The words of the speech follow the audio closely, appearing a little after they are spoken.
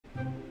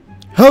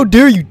How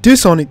dare you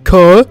diss on it,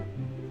 cuh?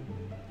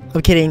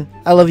 I'm kidding.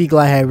 I love you,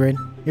 Glide Hybrid.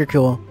 You're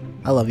cool.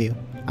 I love you.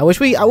 I wish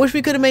we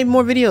could have made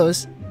more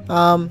videos.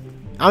 I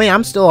mean,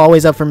 I'm still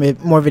always up for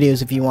more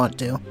videos if you want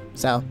to.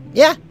 So,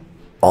 yeah.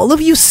 All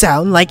of you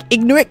sound like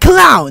ignorant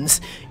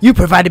clowns. You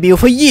provided me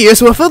with a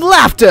year's worth of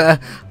laughter.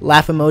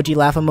 Laugh emoji,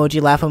 laugh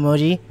emoji, laugh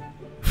emoji.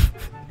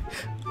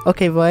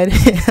 Okay, bud.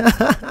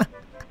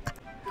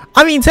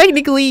 I mean,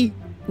 technically,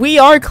 we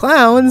are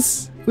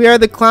clowns. We are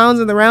the clowns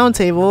in the round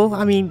table.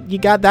 I mean, you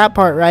got that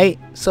part right.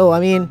 So, I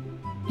mean,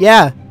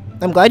 yeah.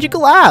 I'm glad you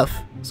could laugh.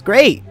 It's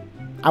great.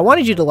 I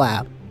wanted you to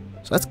laugh.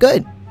 So that's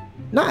good.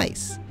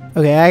 Nice.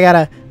 Okay, I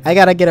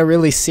gotta get a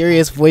really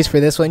serious voice for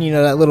this one. You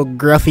know, that little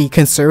gruffy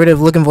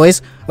conservative looking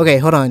voice. Okay,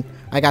 hold on.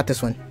 I got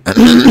this one.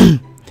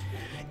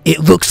 It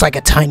looks like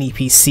a tiny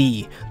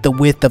PC, the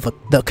width of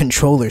the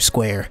controller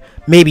square,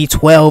 maybe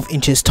 12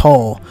 inches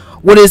tall.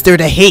 What is there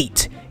to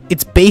hate?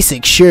 It's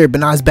basic, sure,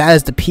 but not as bad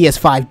as the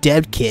PS5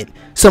 dev kit.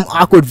 Some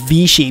awkward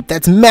V shape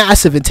that's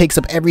massive and takes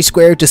up every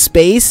square inch of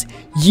space.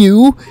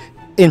 You,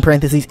 in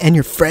parentheses, and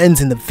your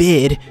friends in the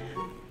vid,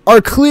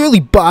 are clearly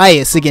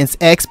biased against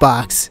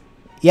Xbox.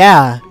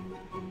 Yeah,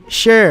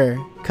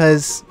 sure,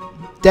 because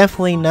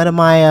definitely none of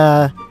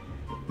my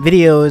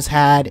videos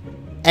had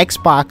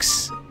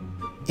Xbox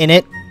in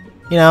it,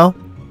 you know,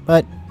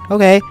 but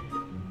okay.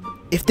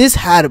 If this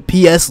had a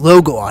PS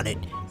logo on it,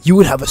 you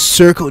would have a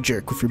circle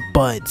jerk with your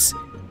buds.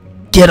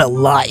 Get a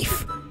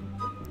life.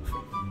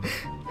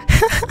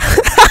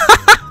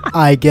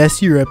 I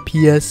guess you're a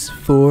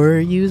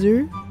PS4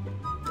 user?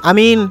 I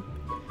mean,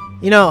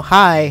 you know,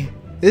 hi.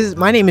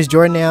 My name is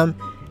JordonAM,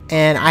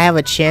 and I have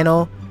a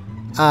channel.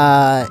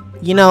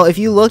 You know, if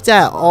you looked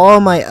at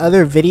all my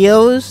other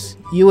videos,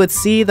 you would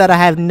see that I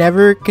have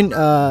never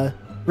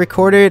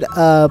recorded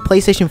a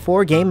PlayStation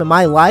 4 game in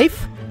my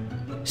life.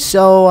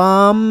 So,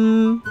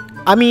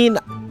 I mean,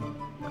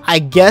 I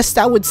guess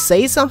that would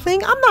say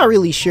something. I'm not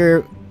really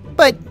sure,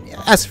 but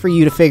that's for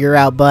you to figure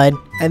out, bud.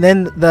 And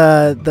then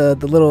the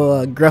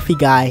little gruffy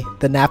guy,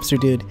 the Napster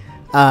dude,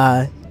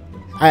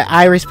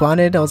 I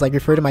responded. I was like,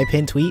 refer to my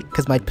pinned tweet,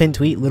 because my pinned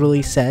tweet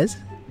literally says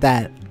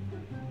that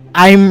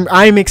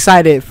I'm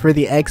excited for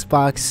the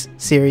Xbox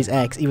Series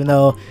X, even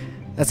though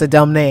that's a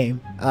dumb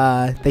name.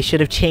 They should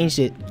have changed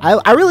it.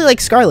 I really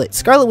like Scarlet.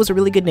 Scarlet was a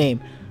really good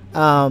name.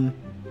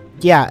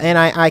 Yeah, and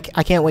I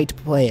can't wait to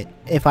play it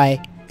if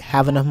I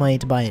have enough money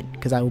to buy it,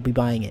 because I will be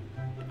buying it.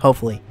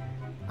 Hopefully.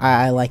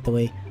 I like the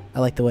way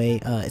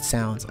it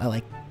sounds.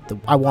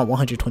 I want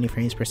 120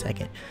 frames per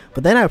second.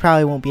 But then I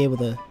probably won't be able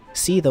to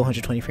see the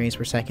 120 frames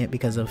per second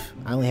because I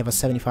only have a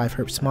 75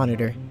 hertz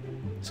monitor.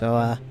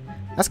 So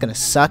that's gonna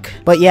suck.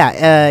 But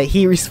yeah,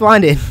 he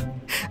responded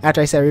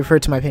after I said refer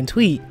to my pinned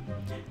tweet.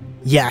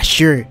 Yeah,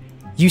 sure.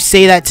 You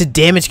say that to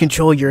damage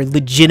control your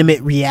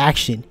legitimate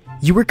reaction.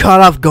 You were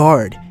caught off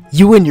guard.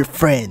 You and your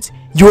friends.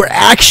 Your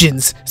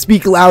actions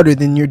speak louder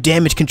than your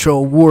damage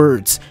control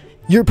words.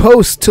 Your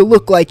posts to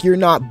look like you're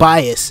not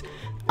biased.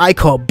 I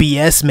call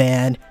BS,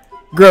 man.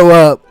 Grow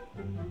up.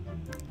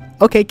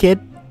 Okay, kid.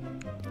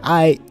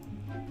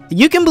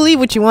 You can believe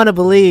what you want to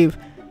believe,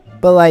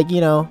 but like, you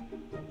know,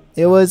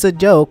 it was a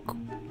joke.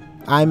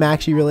 I'm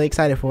actually really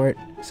excited for it.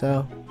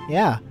 So,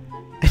 yeah.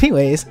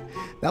 Anyways,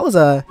 that's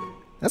a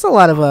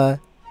lot of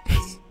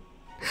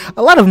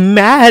a lot of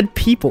mad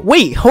people.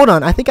 Wait, hold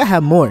on. I think I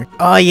have more.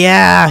 Oh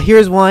yeah,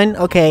 here's one.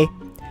 Okay.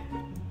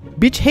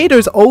 Bitch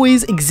haters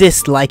always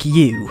exist like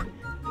you.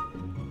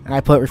 And I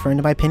put referring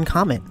to my pinned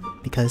comment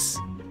because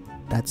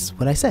that's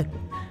what I said.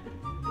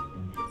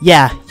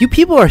 Yeah, you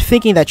people are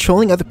thinking that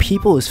trolling other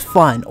people is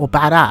fun or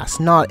badass.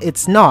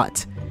 It's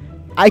not.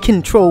 I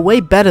can troll way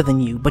better than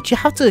you, but you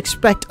have to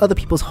expect other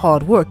people's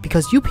hard work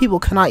because you people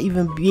cannot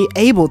even be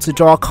able to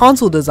draw a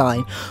console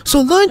design.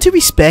 So learn to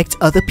respect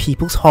other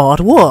people's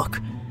hard work.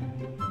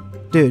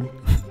 Dude,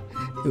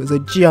 it was a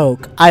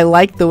joke. I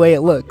like the way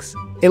it looks.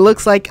 It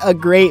looks like a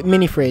great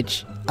mini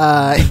fridge.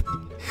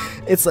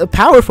 It's a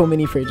powerful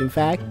mini fridge, in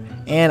fact,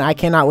 and I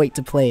cannot wait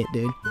to play it,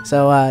 dude.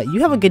 So you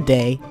have a good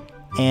day,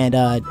 and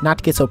not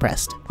to get so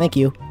pressed. Thank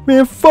you.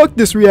 Man, fuck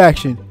this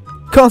reaction.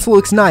 Console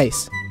looks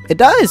nice. It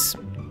does.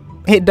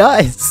 It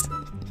does.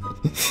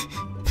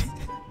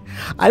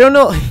 I don't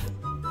know.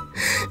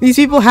 These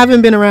people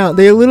haven't been around.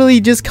 They literally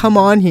just come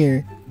on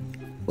here.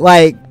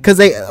 Like, because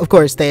of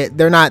course,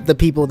 they're not the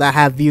people that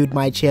have viewed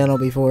my channel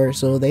before,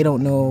 so they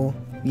don't know,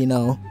 you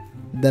know,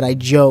 that I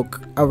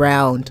joke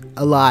around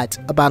a lot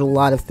about a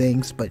lot of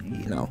things, but,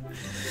 you know,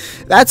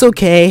 that's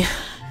okay.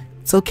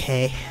 It's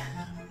okay.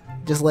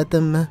 Just let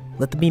them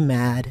be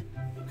mad.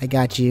 I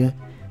got you.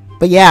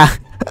 But yeah.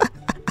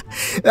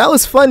 That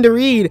was fun to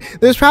read.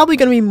 There's probably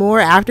gonna be more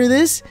after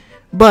this,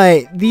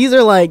 but these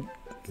are like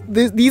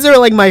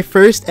my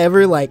first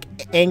ever like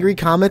angry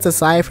comments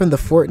aside from the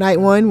Fortnite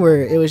one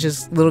where it was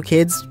just little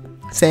kids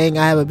saying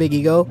I have a big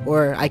ego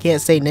or I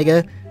can't say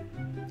nigga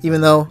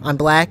even though I'm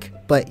black.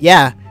 But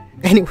yeah.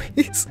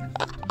 Anyways.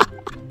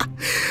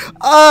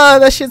 Oh,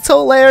 that shit's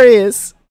hilarious.